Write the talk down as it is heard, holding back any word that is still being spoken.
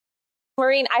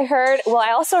Maureen, I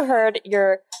also heard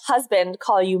your husband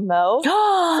call you Mo.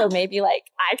 So maybe like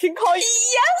I can call you.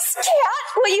 Yes, Cat.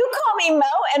 Will you call me Mo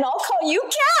and I'll call you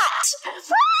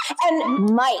Cat? And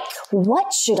Mike,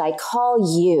 what should I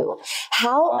call you?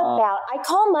 How about I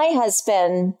call my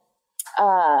husband,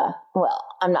 well,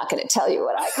 I'm not going to tell you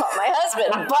what I call my husband,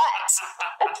 but...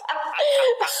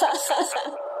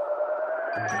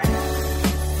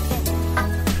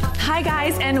 Hi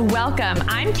guys and welcome.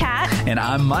 I'm Kat. And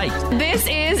I'm Mike. This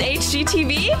is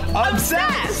HGTV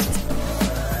Obsessed!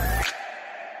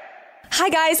 Hi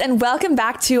guys and welcome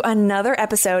back to another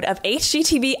episode of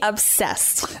HGTV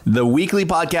Obsessed. The weekly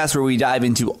podcast where we dive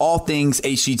into all things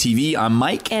HGTV. I'm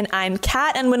Mike. And I'm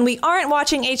Kat. And when we aren't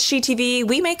watching HGTV,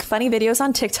 we make funny videos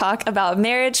on TikTok about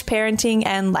marriage, parenting,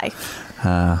 and life.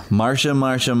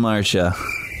 Marsha.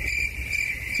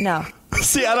 No.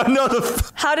 See, I don't know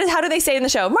How do they say it in the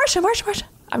show? Marsha.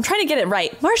 I'm trying to get it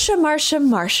right.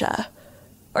 Marsha.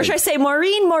 Or should I say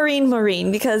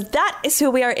Maureen? Because that is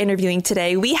who we are interviewing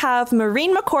today. We have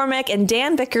Maureen McCormick and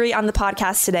Dan Vickery on the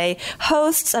podcast today,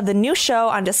 hosts of the new show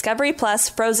on Discovery Plus,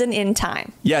 Frozen in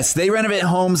Time. Yes, they renovate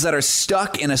homes that are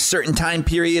stuck in a certain time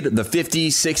period, the 50s,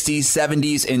 60s,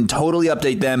 70s, and totally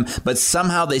update them, but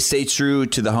somehow they stay true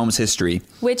to the home's history.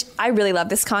 Which I really love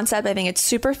this concept. I think it's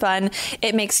super fun.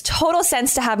 It makes total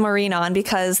sense to have Maureen on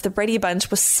because The Brady Bunch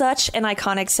was such an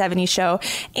iconic 70s show.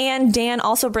 And Dan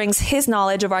also brings his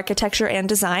knowledge of architecture and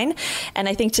design. And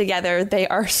I think together they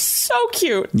are so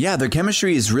cute. Yeah, their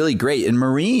chemistry is really great. And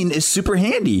Maureen is super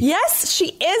handy. Yes, she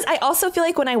is. I also feel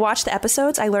like when I watched the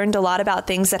episodes, I learned a lot about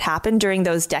things that happened during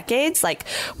those decades, like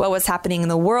what was happening in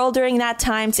the world during that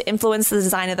time to influence the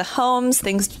design of the homes,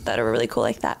 things that are really cool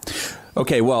like that.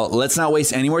 Okay, well, let's not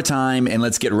waste any more time and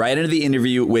let's get right into the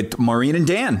interview with Maureen and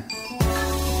Dan.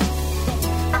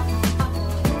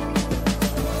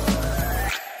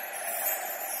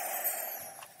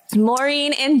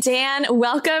 Maureen and Dan,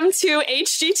 welcome to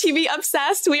HGTV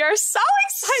Obsessed. We are so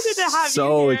excited to have you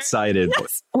So here. excited.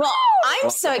 Yes. Well, I'm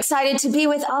so excited to be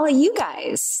with all of you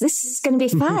guys. This is going to be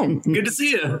fun. Good to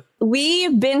see you. We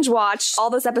binge watched all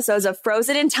those episodes of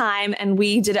Frozen in Time and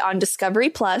we did it on Discovery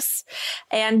Plus.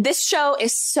 And this show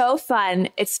is so fun.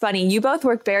 It's funny. You both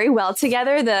work very well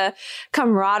together. The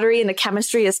camaraderie and the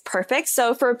chemistry is perfect.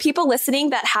 So for people listening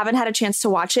that haven't had a chance to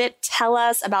watch it, tell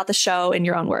us about the show in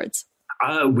your own words.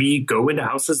 We go into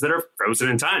houses that are frozen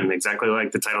in time, exactly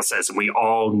like the title says. And we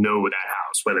all know that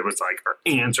house, whether it was like our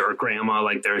aunt or our grandma,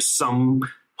 like there's some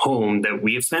home that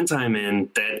we have spent time in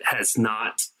that has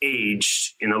not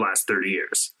aged in the last 30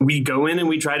 years. We go in and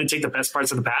we try to take the best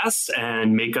parts of the past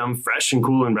and make them fresh and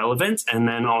cool and relevant. And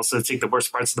then also take the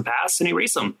worst parts of the past and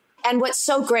erase them. And what's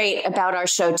so great about our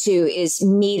show, too, is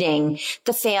meeting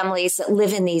the families that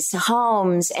live in these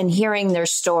homes and hearing their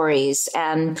stories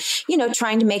and, you know,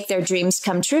 trying to make their dreams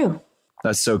come true.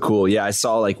 That's so cool. Yeah, I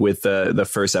saw like with the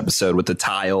first episode with the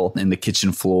tile and the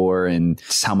kitchen floor and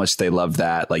just how much they love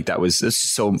that. Like it's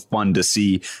so fun to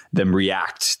see them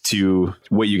react to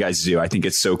what you guys do. I think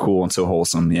it's so cool and so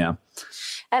wholesome. Yeah.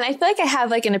 And I feel like I have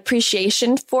like an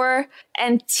appreciation for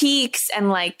antiques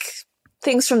and like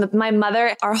things from my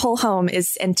mother. Our whole home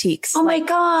is antiques. Oh my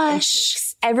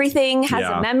gosh. Everything has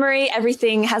a memory.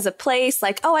 Everything has a place.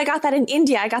 Like, oh, I got that in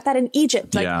India. I got that in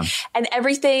Egypt. Like, and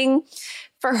everything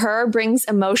for her brings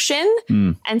emotion.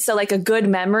 And so like a good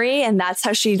memory. And that's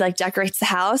how she like decorates the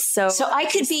house. So I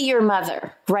could be your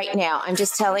mother right now. I'm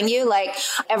just telling you, like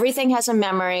everything has a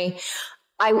memory.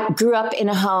 I grew up in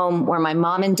a home where my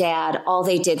mom and dad, all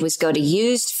they did was go to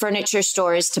used furniture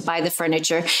stores to buy the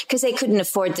furniture because they couldn't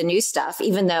afford the new stuff,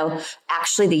 even though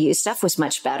actually the used stuff was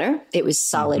much better. It was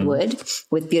solid wood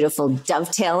with beautiful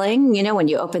dovetailing, you know, when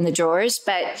you open the drawers.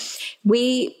 But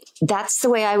that's the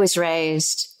way I was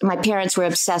raised. My parents were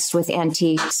obsessed with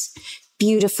antiques.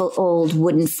 Beautiful old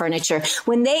wooden furniture.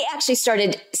 When they actually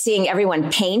started seeing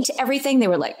everyone paint everything, they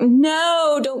were like,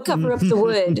 no, don't cover up the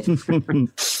wood.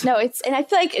 No, and I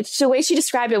feel like it's the way she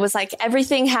described it was like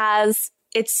everything has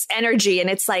its energy.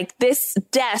 And it's like this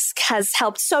desk has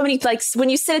helped so many, like when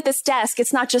you sit at this desk,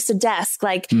 it's not just a desk,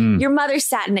 like your mother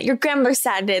sat in it, your grandmother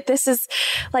sat in it. This is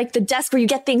like the desk where you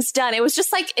get things done. It was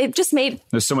just like, it just made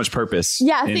there's so much purpose.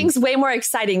 Yeah. Things way more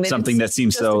exciting than something that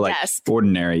seems so like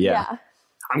ordinary. Yeah.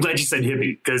 I'm glad you said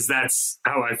hippie because that's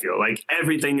how I feel. Like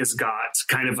everything has got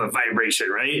kind of a vibration,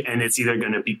 right? And it's either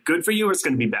going to be good for you or it's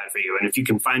going to be bad for you. And if you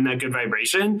can find that good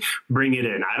vibration, bring it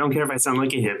in. I don't care if I sound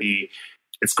like a hippie.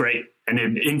 It's great. And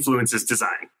it influences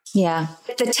design. Yeah.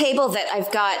 The table that I've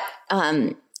got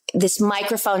this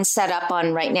microphone set up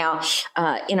on right now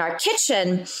in our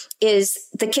kitchen is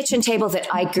the kitchen table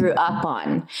that I grew up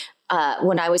on.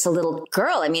 when I was a little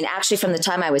girl. I mean, actually from the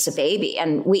time I was a baby,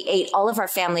 and we ate all of our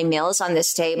family meals on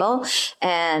this table,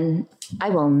 and I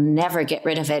will never get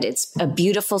rid of it. It's a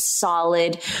beautiful,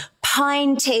 solid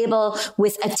pine table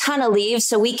with a ton of leaves.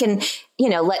 So we can,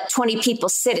 let 20 people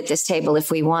sit at this table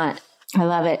if we want. I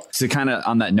love it. So kind of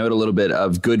on that note, a little bit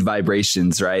of good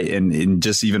vibrations, right? And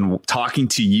just even talking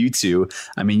to you two,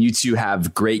 I mean, you two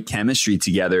have great chemistry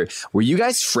together. Were you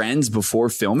guys friends before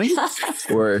filming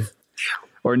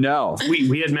or no?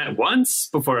 We had met once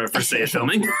before our first day of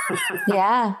filming.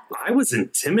 Yeah. I was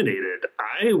intimidated.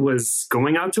 I was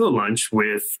going out to a lunch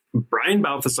with Brian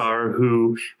Balthazar,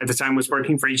 who at the time was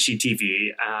working for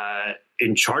HGTV,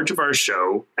 in charge of our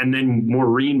show, and then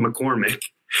Maureen McCormick.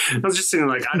 I was just saying,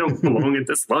 like, I don't belong at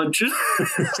this lunch.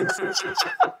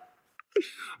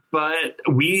 But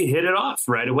we hit it off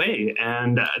right away.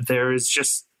 And there's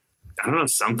just, I don't know,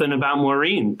 something about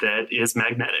Maureen that is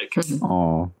magnetic.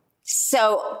 Oh.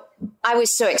 So I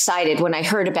was so excited when I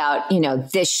heard about,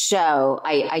 this show.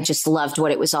 I just loved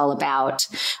what it was all about.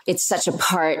 It's such a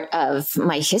part of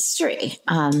my history,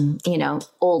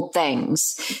 old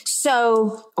things.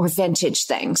 Or vintage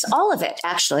things, all of it,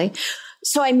 actually.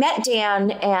 So I met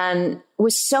Dan and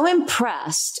was so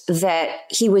impressed that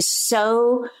he was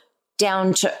so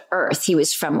down to earth. He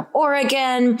was from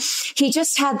Oregon. He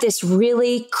just had this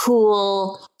really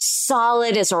cool,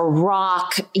 solid as a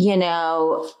rock,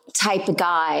 type of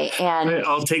guy. And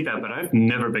I'll take that, but I've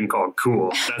never been called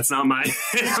cool. That's not my.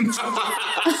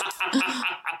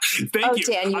 Thank you.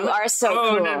 Dan, you are so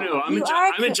cool. Oh, no.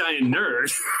 I'm a giant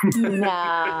nerd.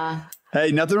 Nah.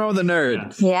 Hey, nothing wrong with a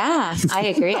nerd. Yeah, I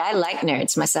agree. I like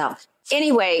nerds myself.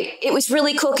 Anyway, it was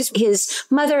really cool because his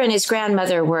mother and his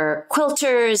grandmother were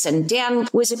quilters, and Dan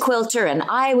was a quilter and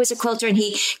I was a quilter, and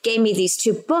he gave me these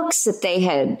 2 books that they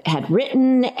had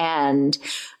written, and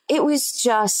it was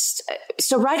just,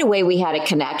 so right away we had a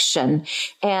connection,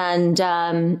 and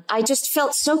I just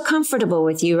felt so comfortable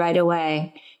with you right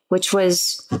away, which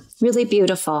was really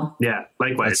beautiful. Yeah,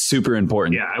 likewise. That's super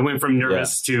important. Yeah, I went from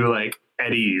nervous to like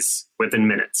at ease within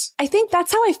minutes. I think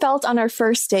that's how I felt on our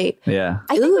first date. Yeah.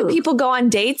 I think when people go on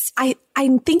dates, I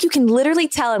think you can literally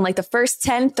tell in like the first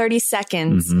 10, 30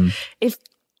 seconds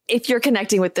if you're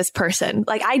connecting with this person.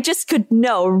 Like I just could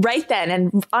know right then.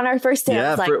 And on our first date,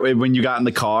 I was like, when you got in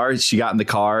the car, she got in the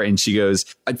car and she goes,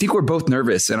 I think we're both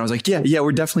nervous. And I was like, yeah,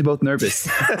 we're definitely both nervous.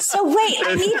 So wait,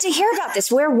 I need to hear about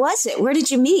this. Where was it? Where did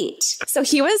you meet? So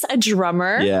he was a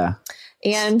drummer. Yeah.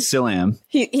 And still am.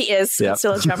 He is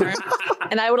still a drummer.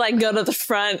 And I would like go to the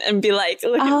front and be like,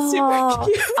 look, it's super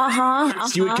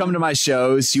cute. She would come to my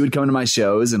shows. She would come to my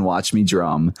shows and watch me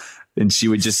drum. And she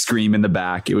would just scream in the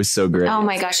back. It was so great. Oh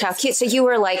my gosh, how cute. So you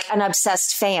were like an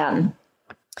obsessed fan.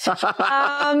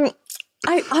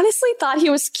 I honestly thought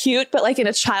he was cute, but like in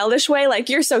a childish way. Like,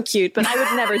 you're so cute, but I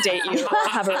would never date you or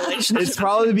have a relationship. It's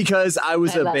probably because I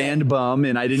was a band bum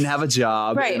and I didn't have a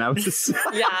job. Right. And I was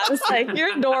I was like,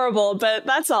 you're adorable, but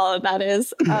that's all that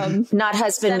is. Not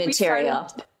husband material.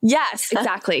 Yes,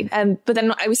 exactly. But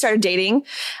then we started dating.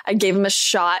 I gave him a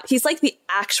shot. He's like the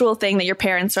actual thing that your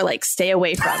parents are like, stay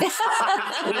away from.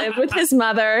 Lived with his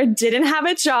mother, didn't have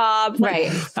a job.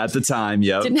 Right. At the time,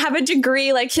 yep. Didn't have a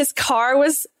degree. Like his car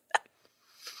was,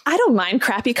 I don't mind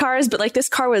crappy cars, but like this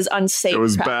car was unsafe. It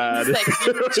was crappy. bad. Like,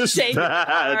 It was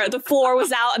bad. The floor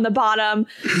was out on the bottom.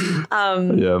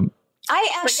 Yeah.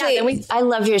 I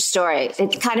love your story.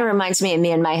 It kind of reminds me of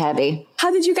me and my hubby.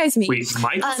 How did you guys meet? Wait,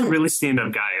 Mike is a really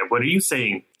stand-up guy. What are you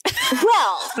saying?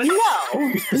 Well,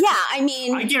 no. Yeah, I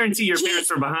mean... I guarantee your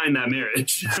parents were behind that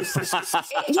marriage.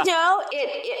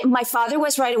 My father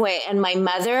was right away, and my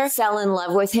mother fell in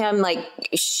love with him. Like,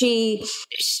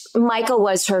 Michael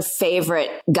was her favorite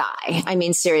guy. I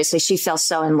mean, seriously, she fell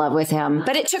so in love with him.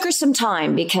 But it took her some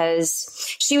time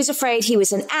because she was afraid he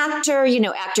was an actor. You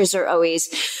know, actors are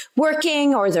always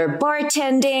working, or they're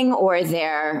bartending, or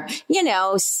they're,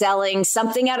 selling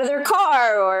something out of their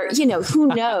car, or, who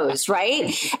knows,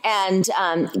 right? And,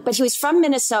 but he was from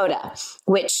Minnesota,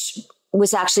 which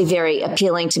was actually very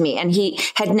appealing to me. And he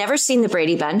had never seen the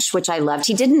Brady Bunch, which I loved.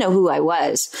 He didn't know who I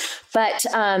was, but,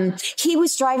 he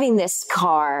was driving this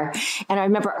car. And I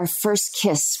remember our first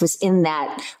kiss was in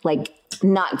that, like,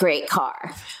 not great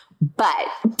car. But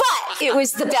it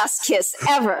was the best kiss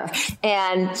ever.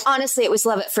 And honestly, it was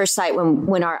love at first sight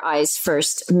when our eyes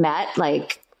first met.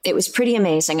 Like, it was pretty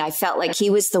amazing. I felt like he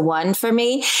was the one for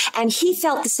me, and he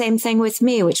felt the same thing with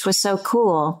me, which was so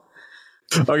cool.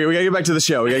 Okay, we gotta get back to the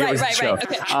show. We gotta get back to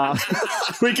the show.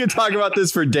 Okay. We can talk about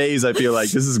this for days. I feel like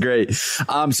this is great.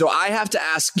 So I have to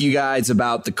ask you guys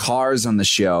about the cars on the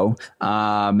show.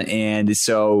 And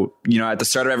so, at the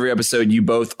start of every episode, you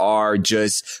both are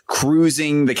just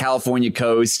cruising the California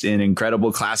coast in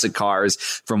incredible classic cars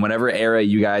from whatever era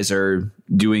you guys are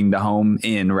doing the home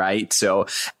in, right? So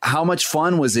how much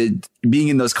fun was it being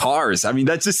in those cars? I mean,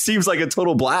 that just seems like a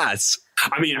total blast.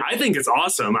 I mean, I think it's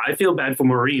awesome. I feel bad for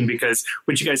Maureen because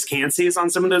what you guys can't see is on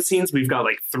some of those scenes, we've got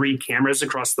like 3 cameras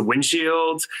across the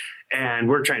windshield and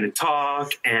we're trying to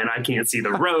talk and I can't see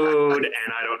the road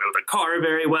and I don't know the car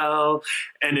very well.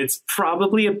 And it's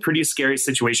probably a pretty scary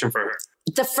situation for her.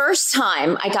 The first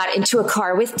time I got into a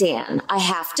car with Dan, I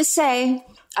have to say,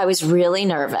 I was really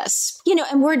nervous,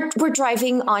 and we're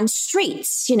driving on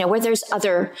streets, where there's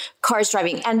other cars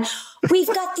driving and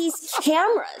we've got these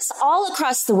cameras all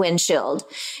across the windshield.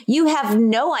 You have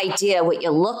no idea what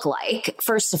you look like,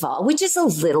 first of all, which is a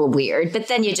little weird, but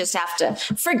then you just have to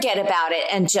forget about it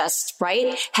and just,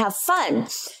 have fun.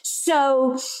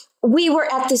 So we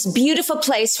were at this beautiful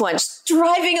place once,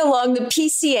 driving along the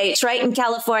PCH, right in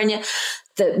California.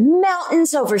 The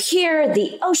mountains over here,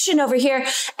 the ocean over here,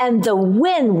 and the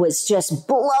wind was just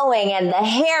blowing and the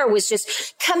hair was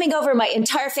just coming over my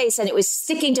entire face and it was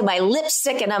sticking to my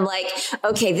lipstick. And I'm like,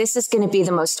 okay, this is going to be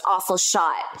the most awful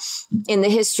shot in the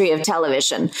history of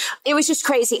television. It was just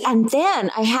crazy. And then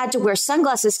I had to wear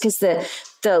sunglasses because the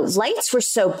lights were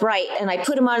so bright and I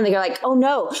put them on and they're like, oh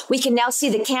no, we can now see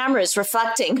the cameras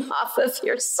reflecting off of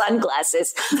your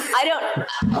sunglasses.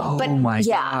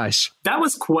 Gosh. That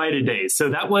was quite a day.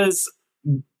 So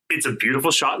it's a beautiful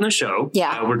shot in the show.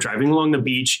 Yeah. We're driving along the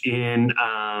beach in,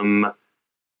 that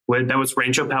was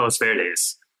Rancho Palos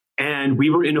Verdes. And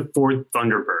we were in a Ford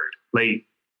Thunderbird. Like,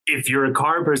 if you're a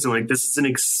car person, like, this is an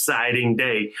exciting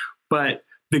day. But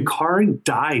the car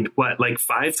died,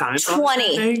 5 times?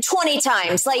 20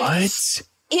 times. Like, what?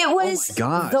 It was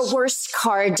the worst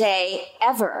car day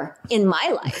ever in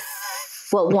my life.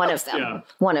 Well, one of them. Yeah.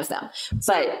 One of them.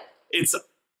 But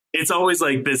it's always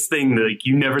like this thing that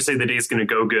you never say the day's going to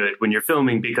go good when you're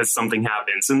filming because something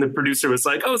happens. And the producer was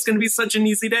like, oh, it's going to be such an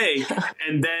easy day.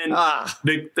 And then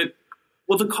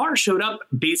the car showed up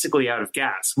basically out of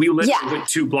gas. We literally went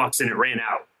 2 blocks and it ran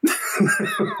out.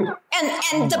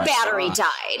 and the battery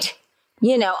died.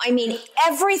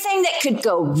 Everything that could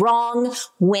go wrong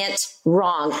went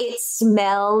wrong. It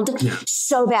smelled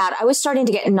so bad. I was starting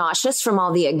to get nauseous from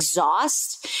all the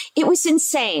exhaust. It was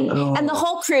insane. Oh. And the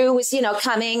whole crew was,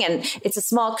 coming and it's a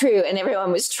small crew and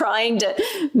everyone was trying to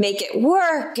make it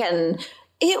work. And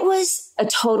it was a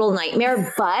total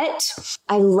nightmare, but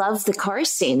I love the car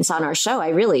scenes on our show. I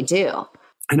really do.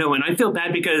 I know. And I feel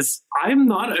bad because I'm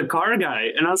not a car guy.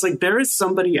 And I was like, there is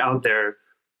somebody out there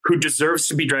who deserves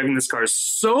to be driving this car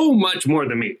so much more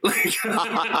than me.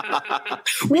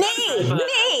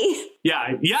 Me.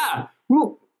 Yeah.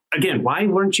 Well, again, why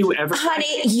weren't you ever?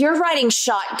 Honey, you're riding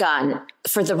shotgun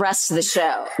for the rest of the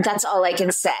show. That's all I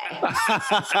can say.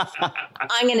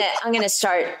 I'm gonna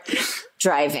start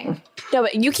driving. No,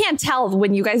 but you can't tell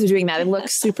when you guys are doing that. It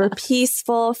looks super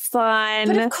peaceful, fun.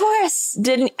 But of course.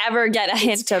 Didn't ever get a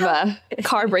hint of a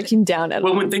car breaking down at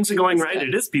all. Well, when things are going right,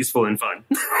 it is peaceful and fun.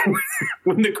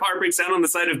 When the car breaks down on the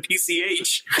side of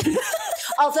PCH.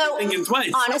 Although, thinking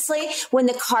twice. Honestly, when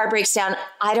the car breaks down,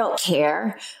 I don't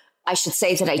care. I should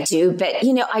say that I do, but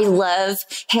I love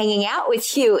hanging out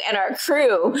with you and our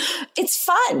crew. It's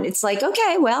fun. It's like,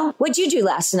 okay, well, what'd you do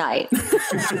last night?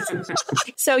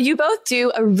 So you both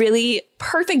do a really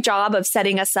perfect job of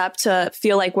setting us up to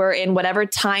feel like we're in whatever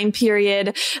time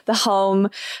period the home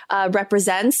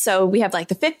represents. So we have like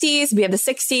the 50s, we have the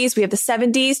 60s, we have the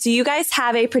 70s. Do you guys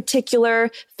have a particular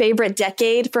favorite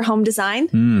decade for home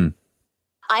design?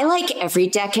 I like every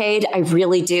decade. I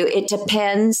really do. It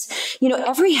depends.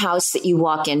 Every house that you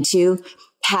walk into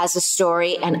has a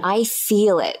story and I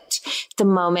feel it the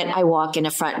moment I walk in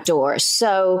a front door.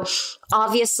 So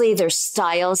obviously there's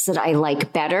styles that I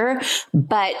like better,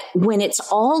 but when it's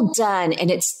all done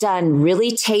and it's done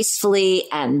really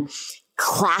tastefully and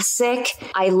classic,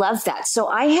 I love that. So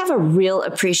I have a real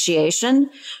appreciation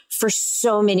for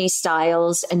so many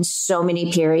styles and so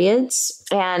many periods.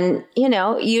 And,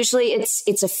 usually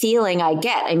it's a feeling I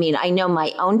get. I mean, I know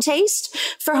my own taste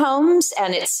for homes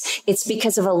and it's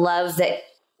because of a love that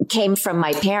came from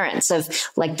my parents of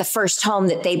like the first home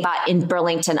that they bought in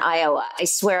Burlington, Iowa. I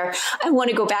swear I want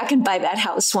to go back and buy that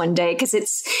house one day because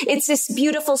it's this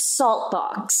beautiful salt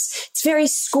box. It's very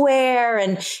square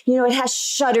and, it has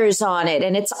shutters on it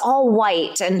and it's all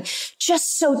white and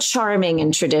just so charming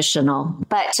and traditional.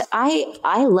 But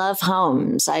I love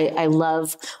homes. I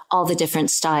love all the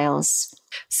different styles.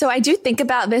 So I do think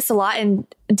about this a lot. And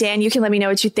Dan, you can let me know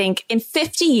what you think. In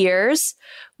 50 years,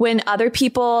 when other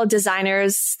people,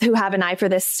 designers who have an eye for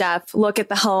this stuff, look at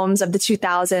the homes of the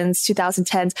 2000s,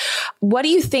 2010s, what do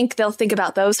you think they'll think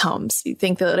about those homes? You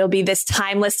think that it'll be this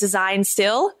timeless design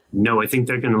still? No, I think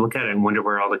they're going to look at it and wonder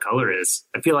where all the color is.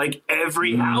 I feel like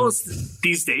every house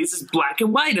these days is black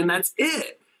and white and that's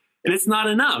it. And it's not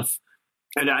enough.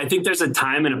 And I think there's a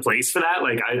time and a place for that.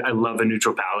 Like I love a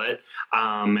neutral palette.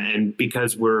 And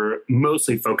because we're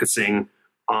mostly focusing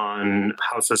on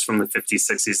houses from the 50s,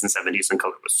 60s, and 70s, and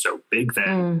color was so big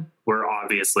then, we're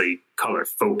obviously color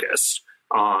focused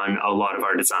on a lot of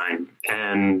our design.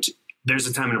 And there's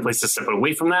a time and a place to step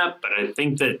away from that. But I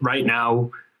think that right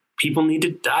now, people need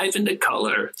to dive into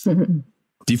color. Do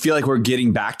you feel like we're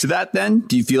getting back to that then?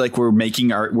 Do you feel like we're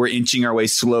inching our way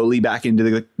slowly back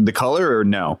into the color or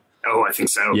no? Oh, I think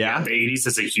so. Yeah. The 80s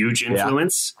is a huge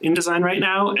influence in design right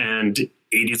now. And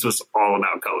 80s was all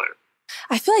about color.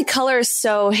 I feel like color is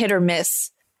so hit or miss.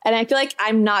 And I feel like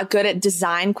I'm not good at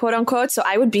design, quote unquote. So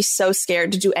I would be so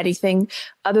scared to do anything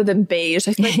other than beige.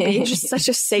 I feel like beige is such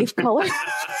a safe color.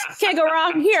 Can't go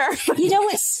wrong here.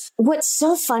 What's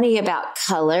so funny about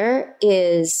color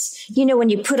is, when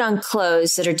you put on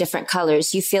clothes that are different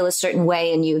colors, you feel a certain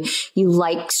way and you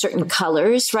like certain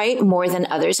colors, right? More than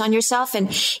others on yourself.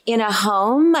 And in a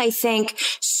home, I think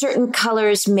certain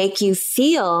colors make you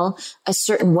feel a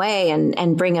certain way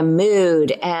and bring a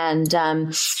mood.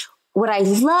 And, what I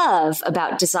love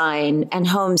about design and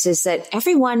homes is that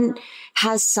everyone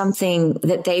has something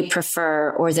that they prefer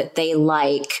or that they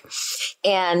like.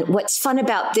 And what's fun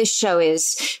about this show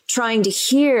is trying to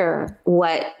hear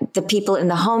what the people in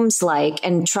the homes like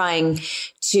and trying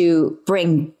to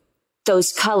bring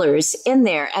those colors in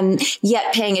there and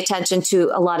yet paying attention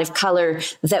to a lot of color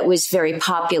that was very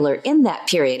popular in that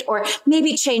period or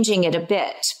maybe changing it a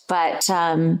bit. But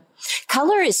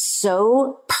color is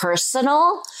so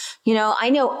personal. I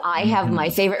know I have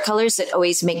my favorite colors that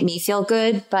always make me feel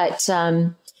good, but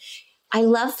I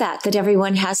love that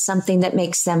everyone has something that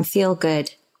makes them feel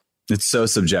good. It's so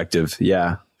subjective.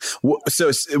 Yeah.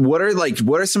 So what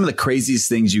are some of the craziest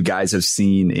things you guys have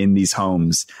seen in these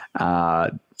homes? A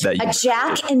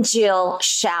Jack and Jill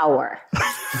shower.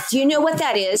 Do you know what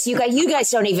that is? You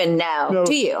guys don't even know,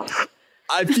 do you?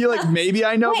 I feel like maybe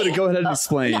I know, but go ahead and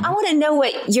explain. I want to know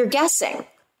what you're guessing.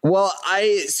 Well,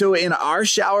 so in our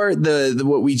shower, the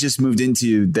what we just moved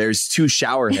into, there's 2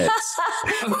 shower heads.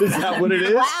 Is that what it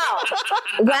is?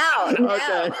 Wow.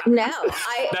 No.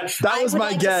 That was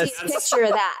my guess. To see a picture of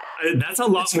that. That's a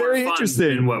lot more fun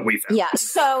interesting than what we found. Yeah.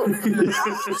 So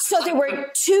there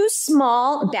were 2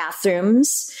 small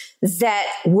bathrooms that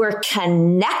were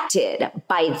connected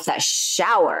by the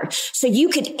shower. So you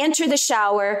could enter the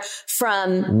shower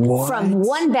from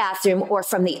one bathroom or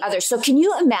from the other. So can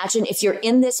you imagine if you're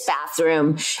in this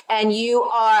bathroom and you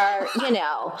are,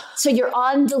 so you're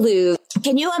on the loo.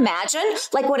 Can you imagine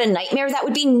like what a nightmare that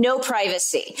would be? No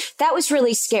privacy. That was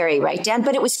really scary, right, Dan?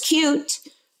 But it was cute.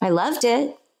 I loved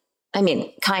it. I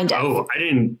mean, kind of. Oh, I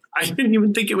didn't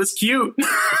even think it was cute.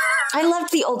 I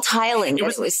loved the old tiling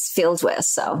that it was filled with.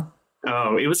 So.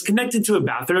 Oh, it was connected to a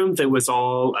bathroom that was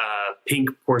all pink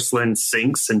porcelain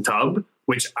sinks and tub,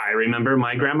 which I remember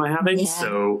my grandma having. Yeah.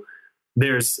 So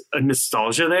there's a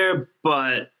nostalgia there,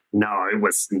 but no, it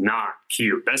was not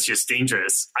cute. That's just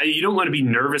dangerous. You don't want to be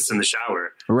nervous in the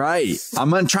shower. Right.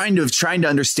 I'm trying to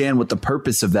understand what the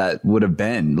purpose of that would have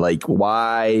been. Like,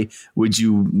 why would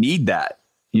you need that?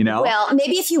 Well,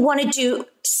 maybe if you want to do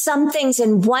some things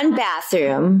in one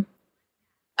bathroom.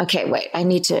 Okay, wait, I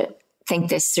need to think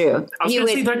this through. I was going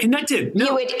to say they're connected. No,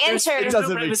 you would enter. It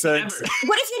doesn't make sense.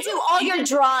 What if you do all your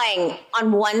drawing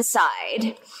on one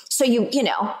side? So you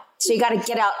got to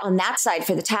get out on that side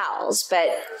for the towels,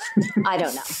 but I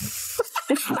don't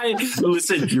know.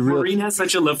 Listen, Maureen has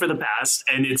such a love for the past,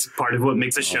 and it's part of what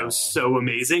makes a show so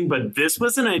amazing. But this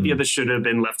was an idea that should have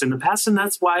been left in the past, and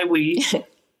that's why we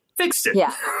fixed it.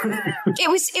 Yeah.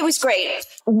 It was great.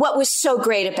 What was so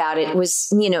great about it was,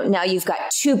 now you've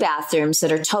got 2 bathrooms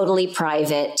that are totally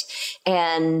private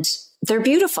and they're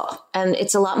beautiful and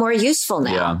it's a lot more useful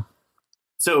now. Yeah.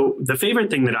 So the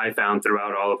favorite thing that I found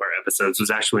throughout all of our episodes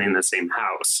was actually in the same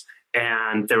house.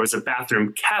 And there was a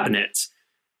bathroom cabinet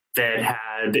that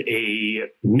had a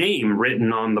name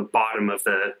written on the bottom of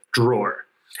the drawer.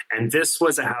 And this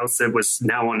was a house that was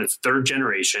now on its third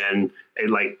generation.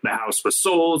 Like the house was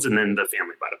sold and then the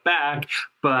family bought it back.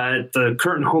 But the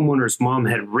current homeowner's mom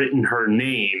had written her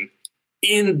name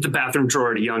in the bathroom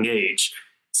drawer at a young age.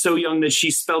 So young that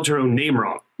she spelled her own name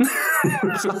wrong.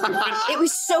 It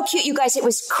was so cute, you guys. It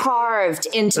was carved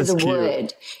into the cute.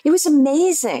 wood. It was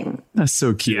amazing. That's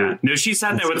so cute. Yeah. No, she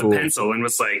sat there with cool. a pencil and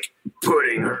was like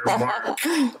putting her mark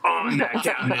on that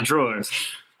cabinet drawer.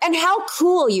 And how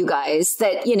cool, you guys,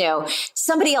 that, you know,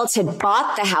 somebody else had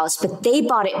bought the house, but they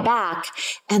bought it back,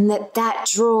 and that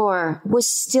drawer was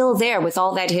still there with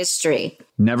all that history.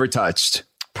 Never touched.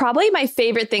 Probably my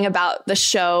favorite thing about the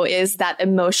show is that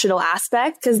emotional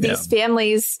aspect, because these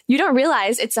families, you don't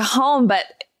realize it's a home, but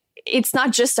it's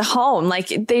not just a home.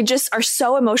 Like, they just are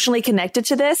so emotionally connected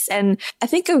to this. And I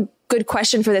think a good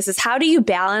question for this is, how do you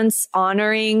balance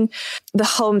honoring the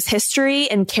home's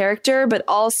history and character, but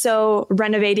also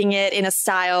renovating it in a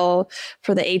style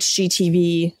for the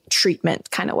HGTV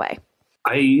treatment kind of way?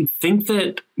 I think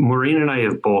that Maureen and I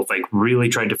have both like really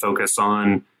tried to focus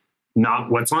on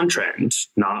not what's on trend,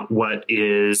 not what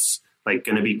is like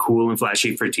going to be cool and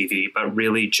flashy for TV, but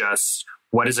really just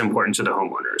what is important to the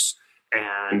homeowners.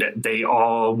 And they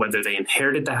all, whether they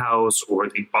inherited the house or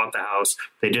they bought the house,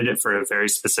 they did it for a very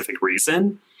specific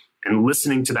reason. And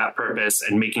listening to that purpose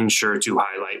and making sure to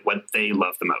highlight what they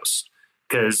love the most.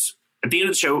 Because at the end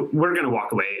of the show, we're going to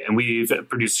walk away and we've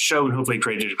produced a show and hopefully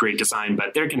created a great design,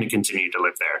 but they're going to continue to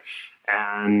live there.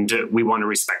 And we want to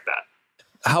respect that.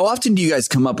 How often do you guys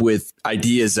come up with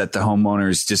ideas that the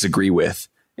homeowners disagree with?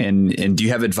 And do you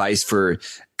have advice for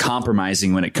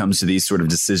compromising when it comes to these sort of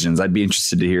decisions? I'd be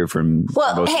interested to hear from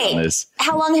both on this.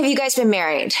 How long have you guys been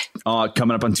married?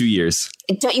 Coming up on 2 years.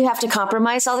 Don't you have to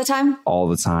compromise all the time? All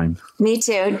the time. Me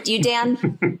too. You,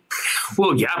 Dan?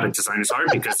 Well, yeah, but design is hard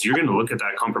because you're going to look at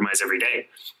that compromise every day.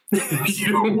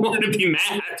 You don't want to be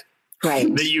mad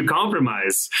that you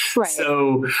compromise. Right.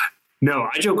 So, no,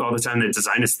 I joke all the time that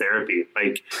design is therapy.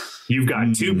 Like, you've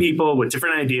got two people with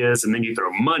different ideas and then you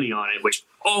throw money on it, which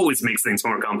always makes things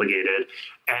more complicated.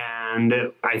 And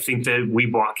I think that we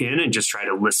walk in and just try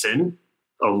to listen.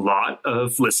 A lot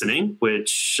of listening,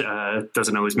 which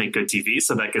doesn't always make good TV,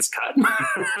 so that gets cut.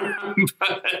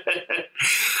 But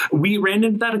we ran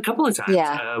into that a couple of times.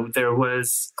 Yeah. There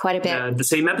was quite a bit. The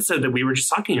same episode that we were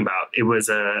just talking about. It was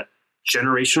a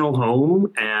generational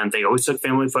home, and they always took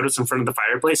family photos in front of the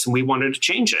fireplace, and we wanted to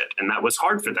change it, and that was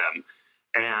hard for them.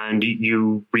 And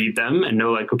you read them and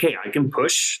know, like, okay, I can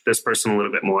push this person a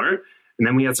little bit more. And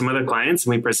then we had some other clients,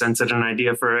 and we presented an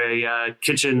idea for a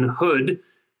kitchen hood,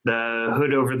 the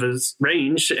hood over the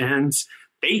range, and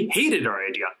they hated our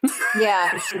idea.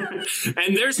 Yeah.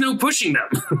 And there's no pushing them.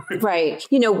 Right.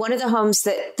 You know, one of the homes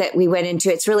that we went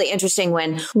into, it's really interesting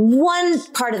when one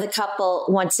part of the couple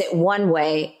wants it one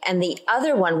way and the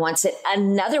other one wants it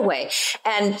another way.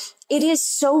 And it is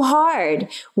so hard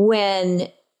when,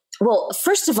 well,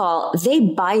 first of all, they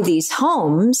buy these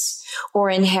homes or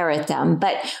inherit them.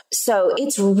 But so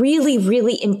it's really,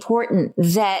 really important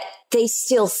that they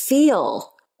still feel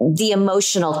the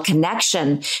emotional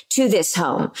connection to this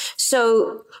home.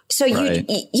 So right.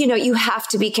 you know, you have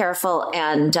to be careful.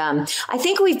 And I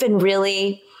think we've been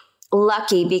really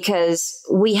lucky because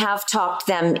we have talked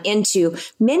them into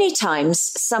many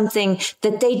times something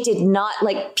that they did not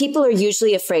like. People are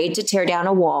usually afraid to tear down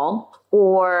a wall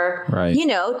or, you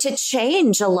know, to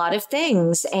change a lot of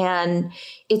things. And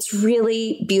it's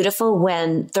really beautiful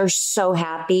when they're so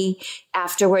happy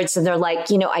afterwards. And they're like,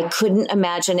 you know, I couldn't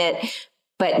imagine it,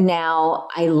 but now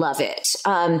I love it.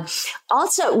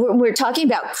 Also, we're talking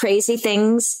about crazy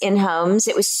things in homes.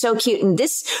 It was so cute. And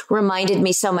this reminded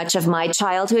me so much of my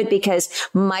childhood because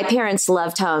my parents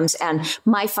loved homes and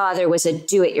my father was a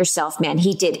do-it-yourself man.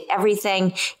 He did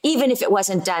everything. Even if it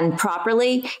wasn't done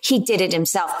properly, he did it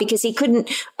himself because he couldn't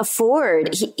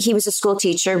afford. He was a school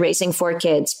teacher raising 4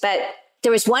 kids. But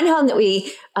there was one home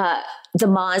that the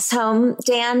Ma's home,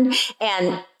 Dan,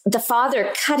 and the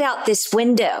father cut out this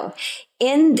window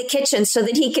in the kitchen so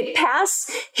that he could pass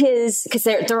because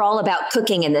they're all about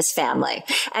cooking in this family.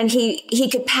 And he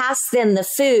could pass then the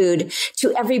food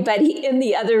to everybody in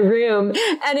the other room.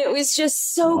 And it was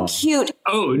just so cute.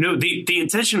 Oh, no, the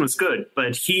intention was good,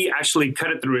 but he actually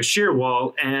cut it through a shear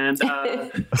wall and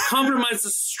compromised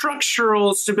the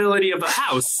structural stability of the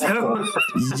house.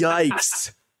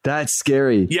 Yikes. That's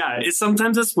scary. Yeah,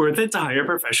 sometimes it's worth it to hire a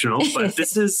professional, but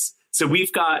this is So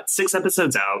we've got 6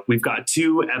 episodes out. We've got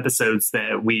 2 episodes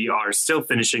that we are still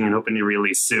finishing and hoping to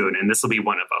release soon. And this will be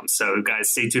one of them. So guys,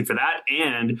 stay tuned for that.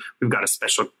 And we've got a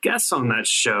special guest on that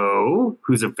show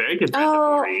who's a very good friend of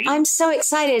Maureen. I'm so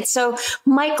excited. So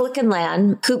Mike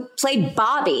Lickenland, who played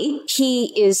Bobby,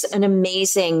 he is an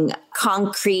amazing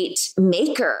concrete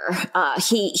maker.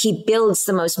 He builds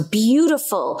the most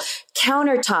beautiful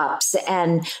countertops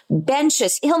and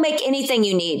benches. He'll make anything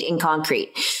you need in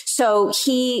concrete. So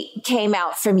he came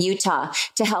out from Utah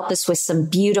to help us with some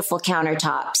beautiful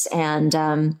countertops.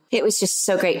 And it was just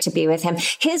so great to be with him.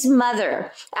 His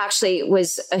mother actually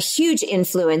was a huge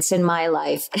influence in my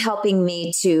life, helping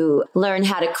me to learn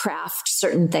how to craft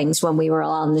certain things when we were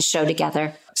all on the show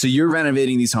together. So you're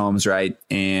renovating these homes, right?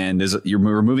 And you're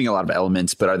removing a lot of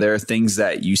elements, but are there things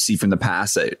that you see from the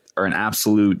past that are an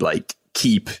absolute like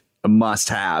keep, a must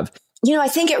have? You know, I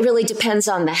think it really depends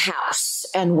on the house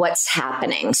and what's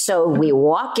happening. So we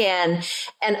walk in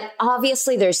and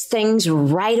obviously there's things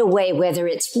right away, whether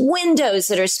it's windows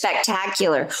that are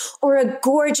spectacular or a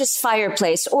gorgeous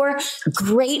fireplace or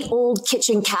great old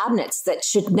kitchen cabinets that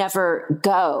should never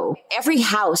go. Every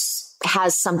house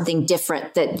has something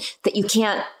different that you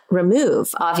can't remove,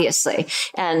 obviously.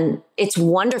 And it's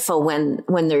wonderful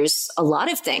when there's a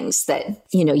lot of things that,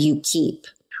 you know, you keep.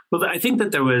 Well, I think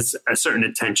that there was a certain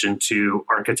attention to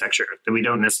architecture that we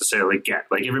don't necessarily get.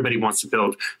 Like everybody wants to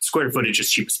build square footage as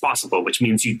cheap as possible, which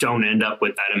means you don't end up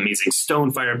with that amazing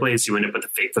stone fireplace. You end up with a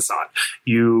fake facade.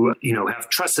 You have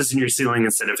trusses in your ceiling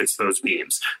instead of exposed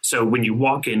beams. So when you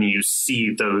walk in and you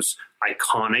see those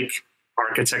iconic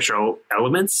architectural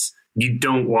elements, you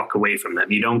don't walk away from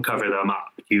them. You don't cover them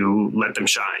up. You let them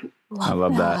shine. I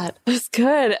love that. It's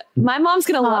good. My mom's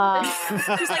going to love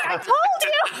this. She's like, I told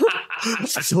you.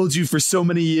 I told you for so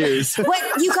many years.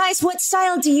 What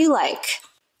style do you like?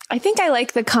 I think I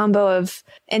like the combo of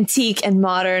antique and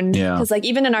modern. Yeah. Because like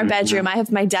even in our bedroom, I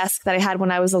have my desk that I had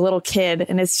when I was a little kid.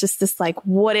 And it's just this like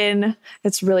wooden,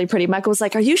 it's really pretty. Michael was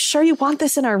like, are you sure you want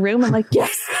this in our room? I'm like,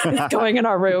 yes, it's going in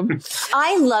our room.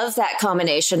 I love that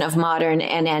combination of modern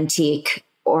and antique.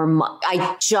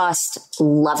 I just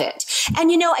love it.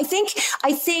 And, I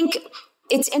think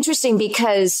it's interesting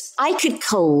because I could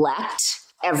collect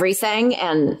everything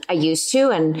and I used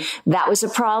to, and that was a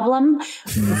problem.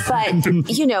 But,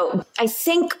 I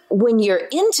think when you're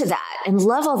into that and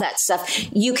love all that stuff,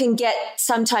 you can get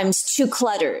sometimes too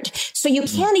cluttered. So you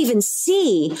can't even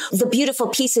see the beautiful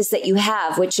pieces that you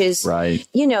have, which is, right.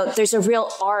 There's a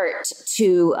real art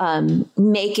to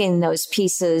making those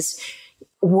pieces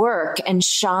work and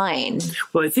shine.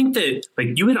 Well, I think that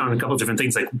you hit on a couple of different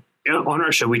things. On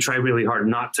our show, we try really hard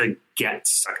not to get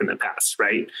stuck in the past,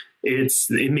 right? It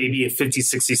may be a 50,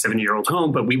 60, 70-year-old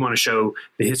home, but we want to show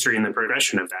the history and the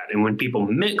progression of that. And when people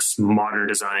mix modern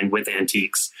design with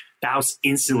antiques, the house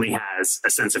instantly has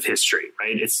a sense of history,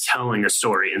 right? It's telling a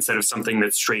story instead of something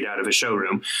that's straight out of a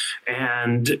showroom.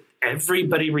 And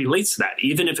everybody relates to that.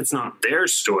 Even if it's not their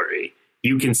story,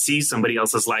 you can see somebody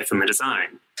else's life in the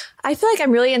design. I feel like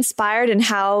I'm really inspired in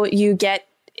how you get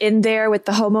in there with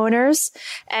the homeowners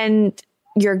and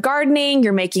you're gardening,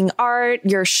 you're making art,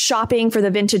 you're shopping for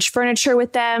the vintage furniture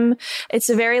with them. It's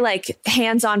a very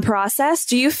hands-on process.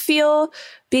 Do you feel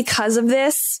because of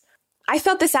this? I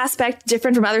felt this aspect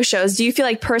different from other shows. Do you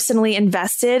feel personally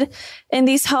invested in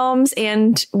these homes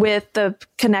and with the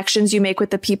connections you make with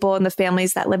the people and the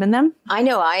families that live in them? I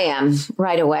know I am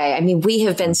right away. I mean, we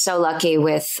have been so lucky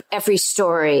with every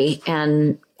story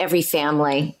and every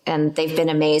family, and they've been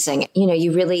amazing.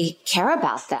 You really care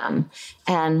about them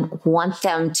and want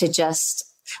them to just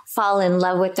fall in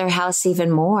love with their house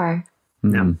even more.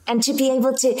 Yeah. And to be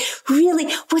able to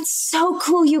really, what's so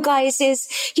cool, you guys, is,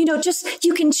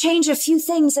 you can change a few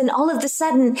things and all of a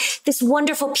sudden this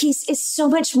wonderful piece is so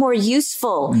much more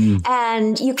useful.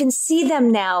 And you can see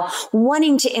them now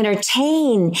wanting to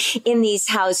entertain in these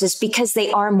houses because they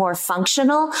are more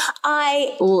functional.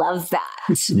 I love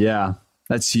that. Yeah.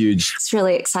 That's huge. It's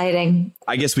really exciting.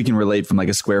 I guess we can relate from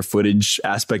a square footage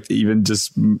aspect, even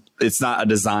just it's not a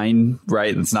design,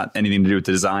 right? It's not anything to do with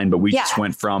the design, but we just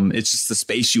went from, it's just the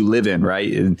space you live in,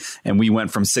 right? And we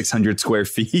went from 600 square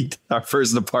feet, our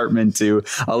first apartment, to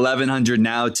 1,100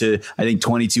 now to I think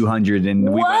 2,200.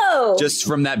 And we went just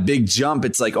from that big jump.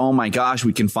 It's like, oh my gosh,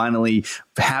 we can finally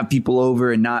have people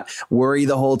over and not worry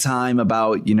the whole time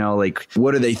about,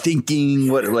 what are they thinking?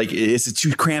 What, is it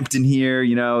too cramped in here?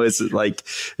 Is it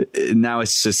now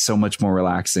it's just so much more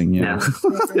relaxing, and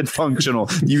functional.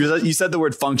 You said the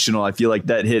word functional. I feel like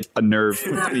that hit a nerve,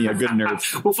 a good nerve.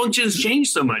 Well, functions change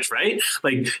so much, right?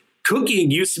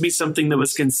 Cooking used to be something that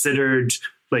was considered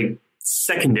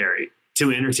secondary.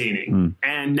 to entertaining.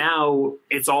 And now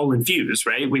it's all infused,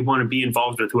 right? We want to be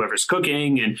involved with whoever's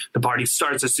cooking, and the party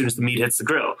starts as soon as the meat hits the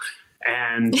grill.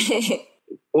 And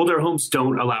older homes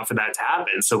don't allow for that to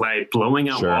happen. So by blowing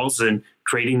out walls and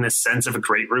creating this sense of a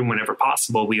great room whenever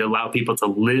possible, we allow people to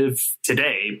live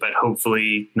today, but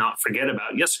hopefully not forget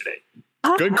about yesterday.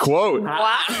 Good quote.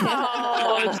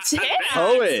 Wow.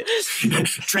 Poet.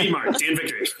 Trademark, Dan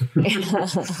Vickery.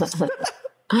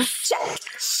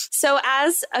 So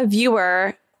as a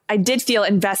viewer, I did feel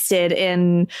invested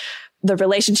in the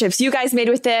relationships you guys made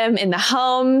with them in the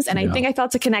homes. And I think I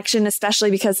felt a connection,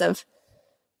 especially because of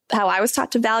how I was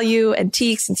taught to value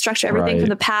antiques and structure everything from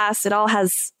the past. It all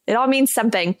means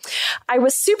something. I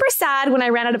was super sad when I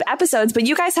ran out of episodes, but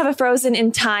you guys have a Frozen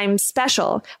in Time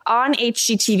special on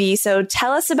HGTV. So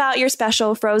tell us about your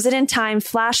special Frozen in Time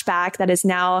flashback that is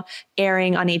now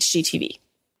airing on HGTV.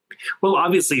 Well,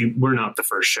 obviously, we're not the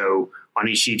first show on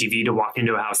HGTV to walk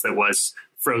into a house that was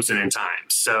frozen in time.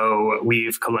 So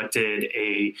we've collected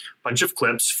a bunch of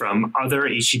clips from other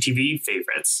HGTV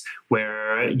favorites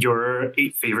where your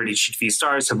 8 favorite HGTV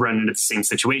stars have run into the same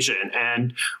situation.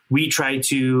 And we try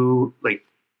to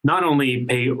not only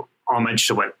pay homage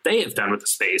to what they have done with the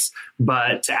space,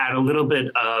 but to add a little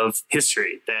bit of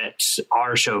history that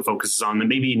our show focuses on that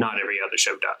maybe not every other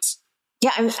show does.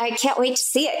 Yeah, I can't wait to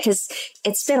see it because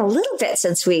it's been a little bit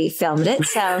since we filmed it.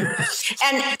 So,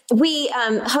 and we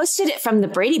hosted it from the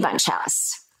Brady Bunch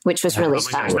house, which was really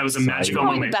fun. Gosh, that was a magical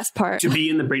moment. The best part. To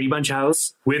be in the Brady Bunch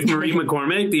house with Marie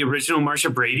McCormick, the original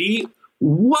Marsha Brady.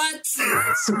 What?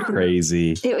 That's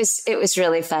crazy. It was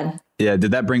really fun. Yeah.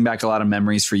 Did that bring back a lot of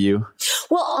memories for you?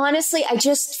 Well, honestly, I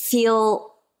just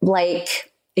feel like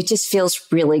it just feels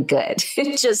really good.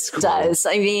 It just does.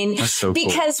 I mean,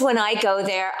 because when I go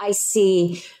there, I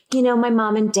see, my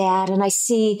mom and dad, and I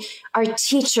see our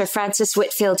teacher, Frances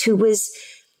Whitfield, who was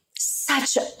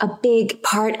such a big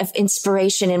part of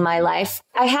inspiration in my life.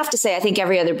 I have to say, I think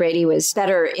every other Brady was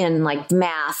better in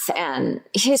math and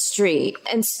history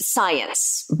and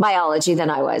science, biology than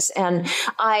I was. And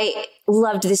I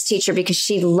loved this teacher because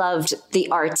she loved the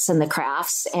arts and the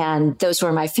crafts. And those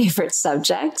were my favorite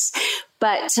subjects.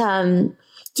 But,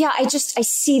 I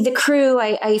see the crew.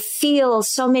 I feel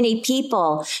so many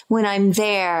people when I'm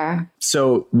there.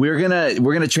 So we're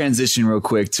gonna transition real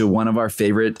quick to one of our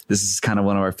favorite. This is kind of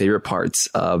one of our favorite parts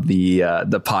of the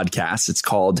podcast. It's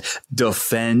called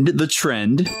Defend the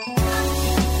Trend.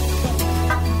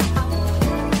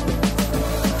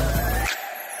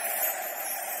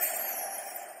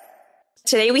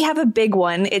 Today we have a big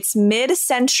one. It's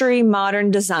mid-century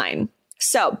modern design.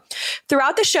 So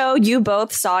throughout the show, you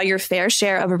both saw your fair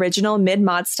share of original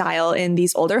mid-mod style in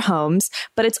these older homes,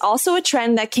 but it's also a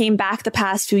trend that came back the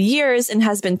past few years and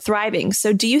has been thriving.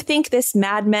 So do you think this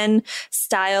Mad Men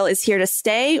style is here to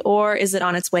stay, or is it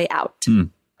on its way out?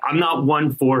 I'm not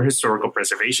one for historical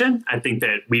preservation. I think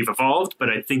that we've evolved,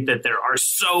 but I think that there are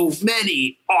so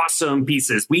many awesome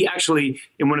pieces. We actually,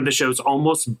 in one of the shows,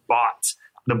 almost bought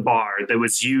the bar that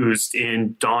was used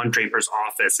in Don Draper's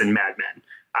office in Mad Men.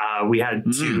 We had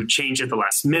to change at the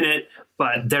last minute,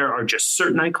 but there are just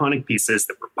certain iconic pieces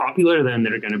that were popular then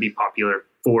that are going to be popular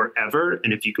forever.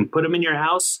 And if you can put them in your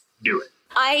house, do it.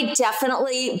 I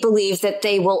definitely believe that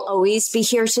they will always be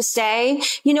here to stay.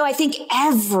 I think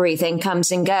everything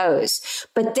comes and goes,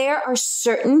 but there are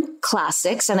certain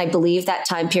classics, and I believe that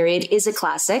time period is a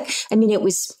classic. I mean, it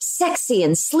was sexy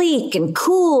and sleek and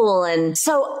cool. And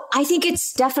so I think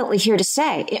it's definitely here to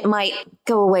stay. It might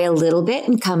go away a little bit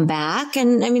and come back.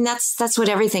 And I mean, that's what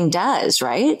everything does,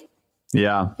 right?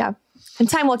 Yeah. Yeah. And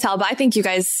time will tell, but I think you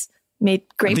guys made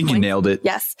great points. You nailed it.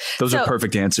 Yes. Those are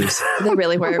perfect answers. They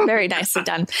really were. Very nicely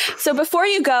done. So before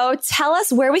you go, tell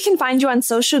us where we can find you on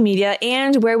social media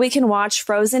and where we can watch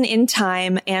Frozen in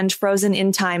Time and Frozen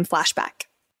in Time Flashback.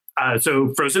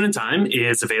 So Frozen in Time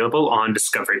is available on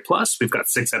Discovery Plus. We've got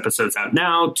 6 episodes out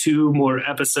now, 2 more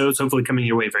episodes hopefully coming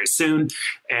your way very soon.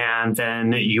 And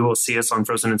then you will see us on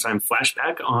Frozen in Time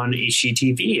Flashback on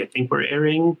HGTV. I think we're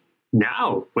airing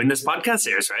now when this podcast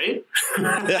airs, right?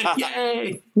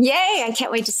 Yay! Yay! I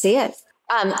can't wait to see it.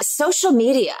 Social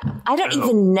media. I don't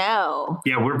even know.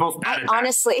 Yeah, we're both bad at that.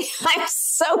 Honestly, I'm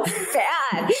so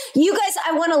bad. You guys,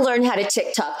 I want to learn how to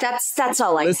TikTok. That's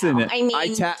all I know. I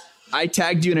mean, I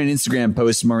tagged you in an Instagram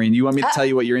post, Maureen. You want me to tell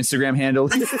you what your Instagram handle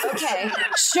is? Okay,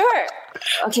 sure.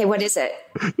 Okay, what is it?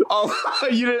 Oh,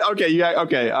 you didn't. Okay, yeah,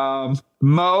 okay.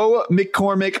 Mo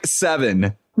McCormick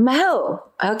 7. Mo.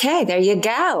 Okay, there you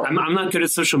go. I'm not good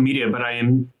at social media, but I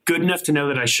am good enough to know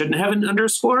that I shouldn't have an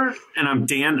underscore, and I'm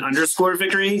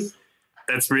Dan_Vickery.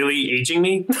 That's really aging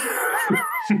me.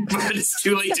 but it's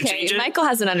too late to Okay, change it. Michael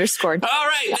has an underscore. All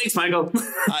right. Thanks, Michael.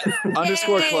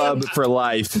 Underscore club for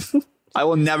life. I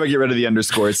will never get rid of the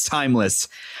underscore. It's timeless.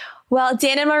 Well,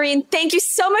 Dan and Maureen, thank you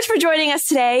so much for joining us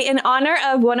today. In honor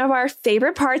of one of our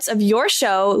favorite parts of your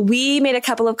show, we made a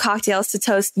couple of cocktails to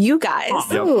toast you guys.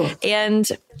 Yep. And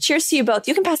cheers to you both.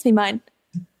 You can pass me mine.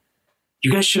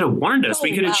 You guys should have warned us.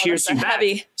 We could have cheersed you back.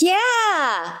 Heavy.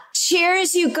 Yeah.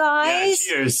 Cheers, you guys.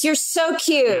 Yeah, cheers. You're so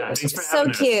cute. Yeah, thanks for so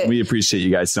having us. cute. We appreciate you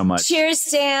guys so much. Cheers,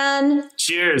 Dan.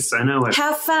 Cheers. I know it.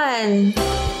 Have fun.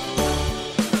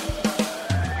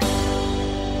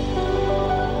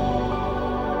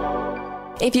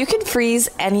 If you could freeze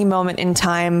any moment in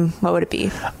time, what would it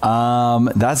be?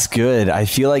 That's good. I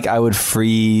feel like I would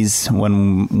freeze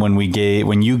when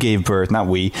you gave birth to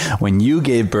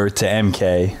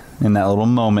MK in that little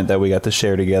moment that we got to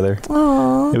share together.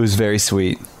 Aww. It was very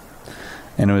sweet.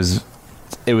 And it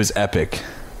was epic.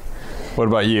 What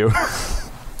about you?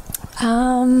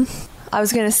 I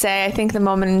was going to say, I think the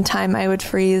moment in time I would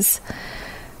freeze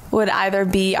would either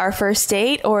be our first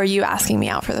date or you asking me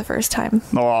out for the first time.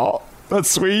 Oh, that's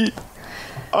sweet.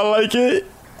 I like it.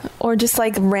 Or just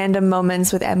like random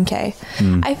moments with MK.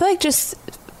 I feel like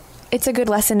it's a good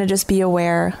lesson to just be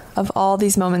aware of all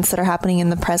these moments that are happening in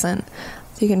the present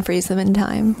so you can freeze them in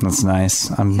time. That's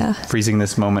nice. I'm freezing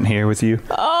this moment here with you.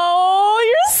 Oh,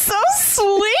 you're so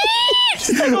sweet.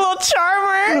 Just like a little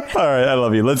charmer. All right, I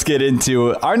love you. Let's get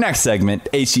into our next segment,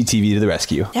 HGTV to the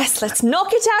rescue. Yes, let's knock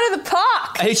it out of the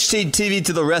park. HGTV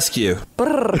to the rescue.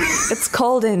 Brr, it's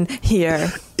cold in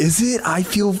here. Is it? I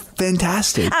feel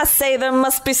fantastic. I say there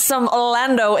must be some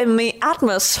Orlando in the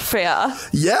atmosphere.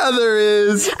 Yeah, there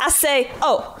is. I say,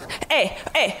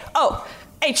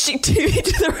 HGTV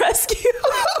to the rescue.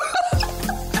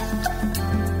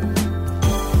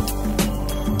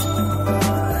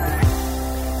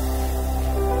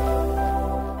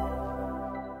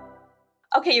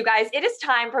 Okay, you guys, it is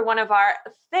time for one of our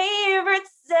favorite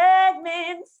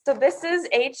segments. So this is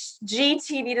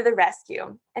HGTV to the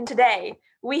rescue. And today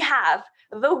we have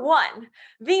the one,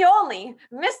 the only,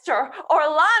 Mr.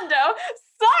 Orlando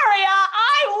Saria.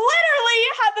 I literally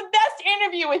had the best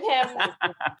interview with him.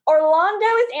 Orlando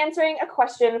is answering a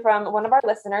question from one of our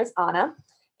listeners, Anna,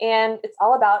 and it's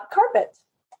all about carpet.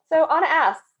 So Anna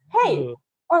asks, hey,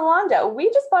 Orlando, we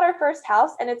just bought our first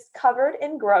house and it's covered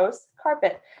in gross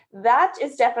carpet. That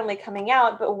is definitely coming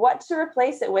out, but what to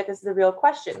replace it with is the real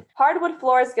question. Hardwood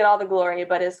floors get all the glory,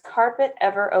 but is carpet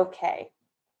ever okay?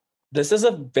 This is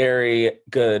a very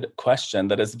good question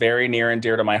that is very near and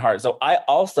dear to my heart. So I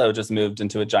also just moved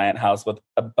into a giant house with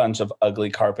a bunch of ugly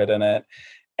carpet in it.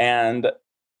 And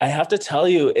I have to tell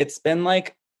you, it's been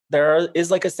like, there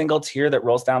is like a single tear that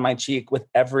rolls down my cheek with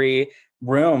every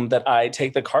room that I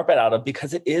take the carpet out of,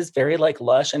 because it is very like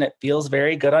lush and it feels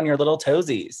very good on your little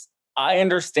toesies. I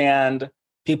understand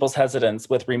people's hesitance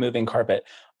with removing carpet.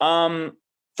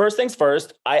 First things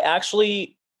first, I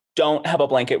actually don't have a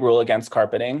blanket rule against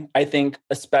carpeting. I think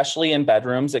especially in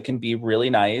bedrooms, it can be really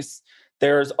nice.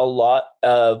 There's a lot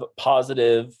of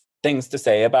positive things to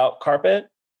say about carpet.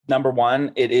 Number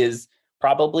one, it is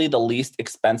probably the least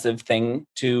expensive thing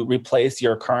to replace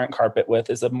your current carpet with.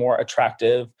 Is a more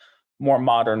attractive, more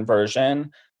modern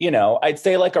version. You know, I'd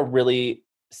say like a really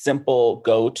simple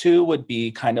go-to would be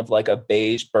kind of like a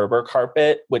beige Berber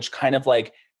carpet, which kind of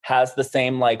like has the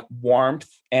same like warmth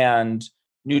and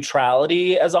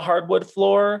neutrality as a hardwood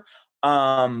floor,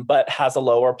 but has a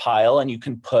lower pile, and you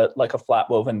can put like a flat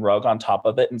woven rug on top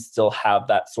of it and still have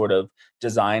that sort of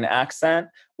design accent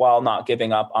while not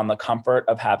giving up on the comfort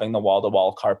of having the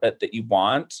wall-to-wall carpet that you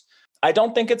want. I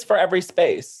don't think it's for every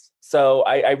space. So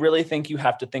I really think you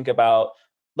have to think about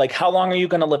like, how long are you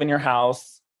going to live in your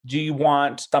house? Do you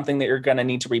want something that you're going to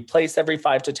need to replace every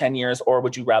 5 to 10 years? Or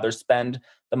would you rather spend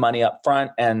the money up front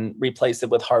and replace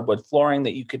it with hardwood flooring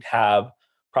that you could have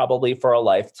probably for a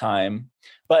lifetime?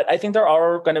 But I think there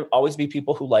are going to always be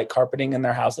people who like carpeting in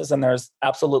their houses, and there's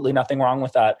absolutely nothing wrong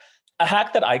with that. A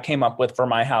hack that I came up with for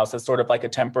my house as sort of like a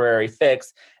temporary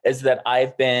fix is that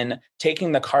I've been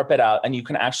taking the carpet out, and you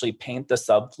can actually paint the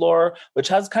subfloor, which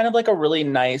has kind of like a really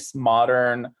nice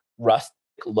modern rustic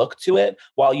look to it,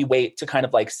 while you wait to kind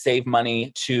of like save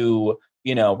money to,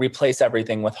 you know, replace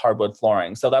everything with hardwood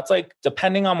flooring. So that's like,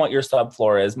 depending on what your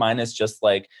subfloor is, mine is just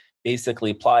like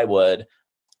basically plywood.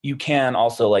 You can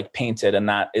also like paint it, and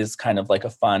that is kind of like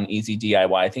a fun, easy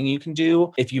DIY thing you can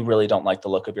do if you really don't like the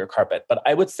look of your carpet. But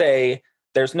I would say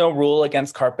there's no rule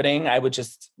against carpeting. I would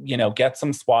just, you know, get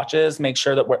some swatches, make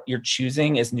sure that what you're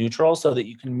choosing is neutral so that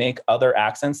you can make other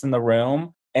accents in the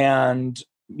room. And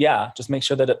yeah, just make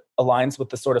sure that it aligns with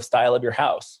the sort of style of your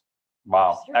house.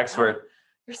 Wow. Expert.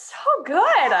 You're so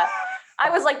good. I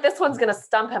was like, this one's going to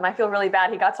stump him. I feel really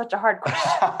bad. He got such a hard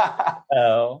question.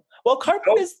 Oh, well,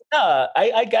 carpet is,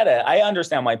 I get it. I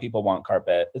understand why people want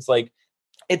carpet. It's like,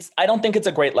 I don't think it's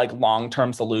a great like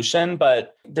long-term solution,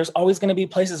 but there's always going to be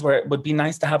places where it would be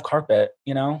nice to have carpet,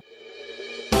 you know?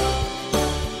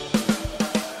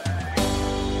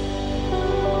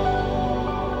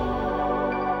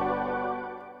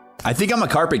 I think I'm a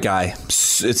carpet guy.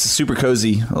 It's super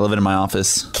cozy. I love it in my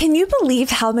office. Can you believe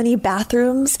how many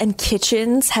bathrooms and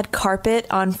kitchens had carpet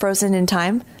on Frozen in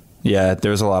Time? Yeah,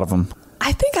 there's a lot of them.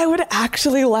 I think I would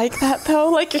actually like that though.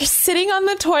 Like you're sitting on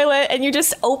the toilet and you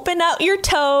just open out your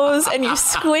toes and you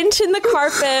squinch in the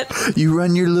carpet. You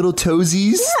run your little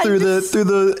toesies through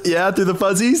the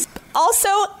fuzzies. Also,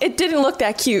 it didn't look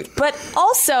that cute, but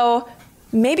also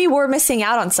maybe we're missing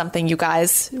out on something, you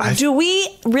guys. Do we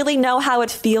really know how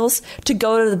it feels to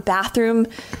go to the bathroom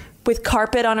with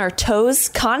carpet on our toes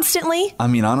constantly? I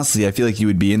mean, honestly, I feel like you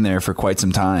would be in there for quite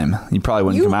some time. You probably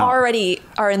wouldn't come out. You already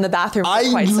are in the bathroom for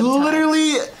quite some time.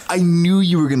 I knew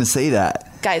you were going to say that.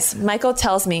 Guys, Michael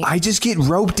tells me. I just get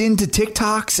roped into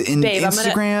TikToks and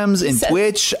Instagrams and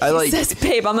Twitch. He says,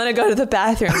 babe, I'm going to go to the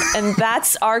bathroom. And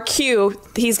that's our cue.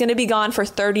 He's going to be gone for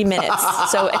 30 minutes.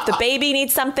 So if the baby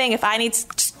needs something, if I need,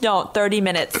 30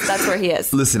 minutes. That's where he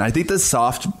is. Listen, I think the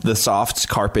soft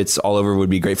carpets all over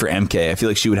would be great for MK. I feel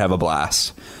like she would have a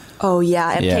blast. Oh,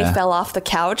 yeah. MK fell off the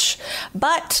couch.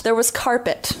 But there was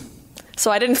carpet. So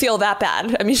I didn't feel that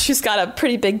bad. I mean, she's got a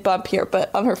pretty big bump here,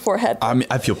 but on her forehead. I mean,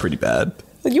 I feel pretty bad.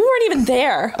 You weren't even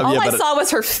there. All I saw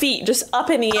was her feet just up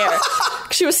in the air.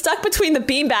 She was stuck between the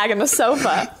beanbag and the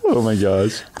sofa. Oh my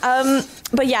gosh.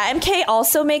 But yeah, MK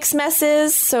also makes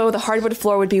messes, so the hardwood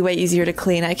floor would be way easier to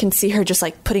clean. I can see her just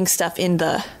like putting stuff in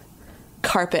the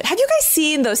carpet. Have you guys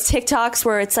seen those TikToks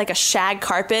where it's like a shag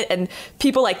carpet and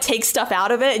people like take stuff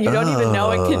out of it and you don't even know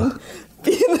it can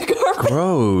be in the carpet?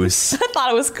 Gross. I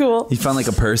thought it was cool. You found like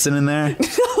a person in there?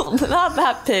 No, not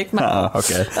that big. Oh,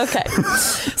 okay. Okay.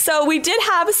 So we did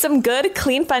have some good,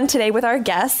 clean fun today with our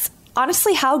guests.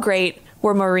 Honestly, how great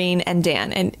were Maureen and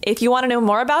Dan? And if you want to know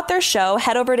more about their show,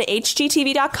 head over to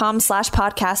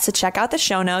hgtv.com/podcast to check out the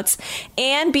show notes.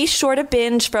 And be sure to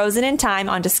binge Frozen in Time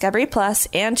on Discovery Plus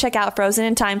and check out Frozen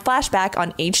in Time Flashback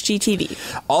on HGTV.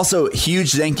 Also,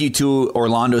 huge thank you to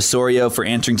Orlando Sorio for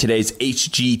answering today's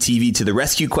HGTV to the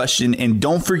rescue question. And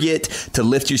don't forget to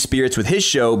lift your spirits with his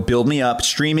show, Build Me Up,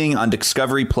 streaming on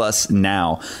Discovery Plus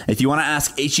now. If you want to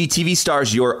ask HGTV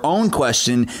stars your own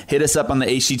question, hit us up on the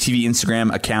HGTV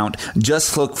Instagram account.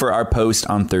 Just look for our post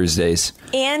on Thursdays.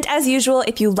 And as usual,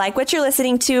 if you like what you're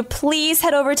listening to, please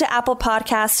head over to Apple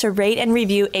Podcasts to rate and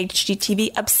review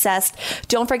HGTV Obsessed.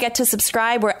 Don't forget to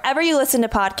subscribe wherever you listen to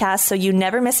podcasts so you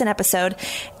never miss an episode.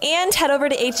 And head over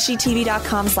to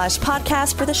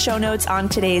hgtv.com/podcast for the show notes on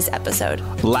today's episode.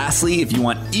 Lastly, if you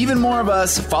want even more of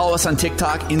us, follow us on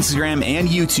TikTok, Instagram, and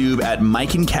YouTube at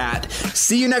Mike and Kat.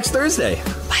 See you next Thursday.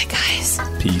 Bye, guys.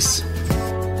 Peace.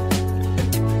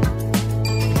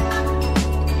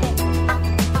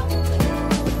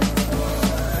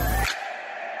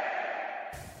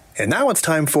 And now it's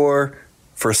time for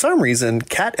some reason,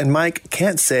 Kat and Mike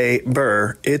can't say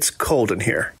burr, it's cold in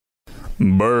here.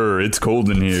 Burr, it's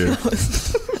cold in here.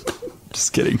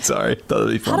 Just kidding, sorry. Thought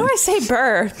that'd be funny. How do I say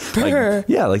burr? Burr. Like,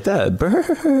 yeah, like that. Burr.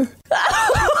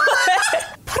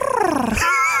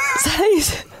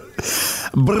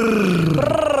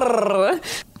 Brrr.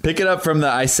 Pick it up from the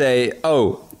I say,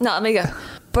 oh. No, let me go.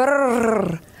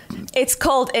 Brrr. It's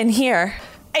cold in here.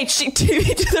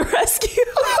 HGTV to the rescue.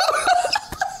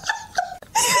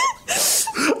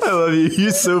 I love you.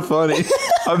 You're so funny.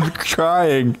 I'm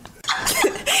crying.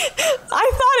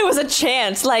 I thought it was a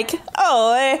chant, like,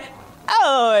 oh,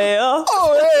 Oh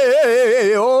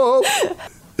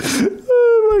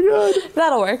my God.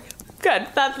 That'll work. Good.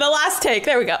 That's the last take.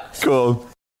 There we go. Cool.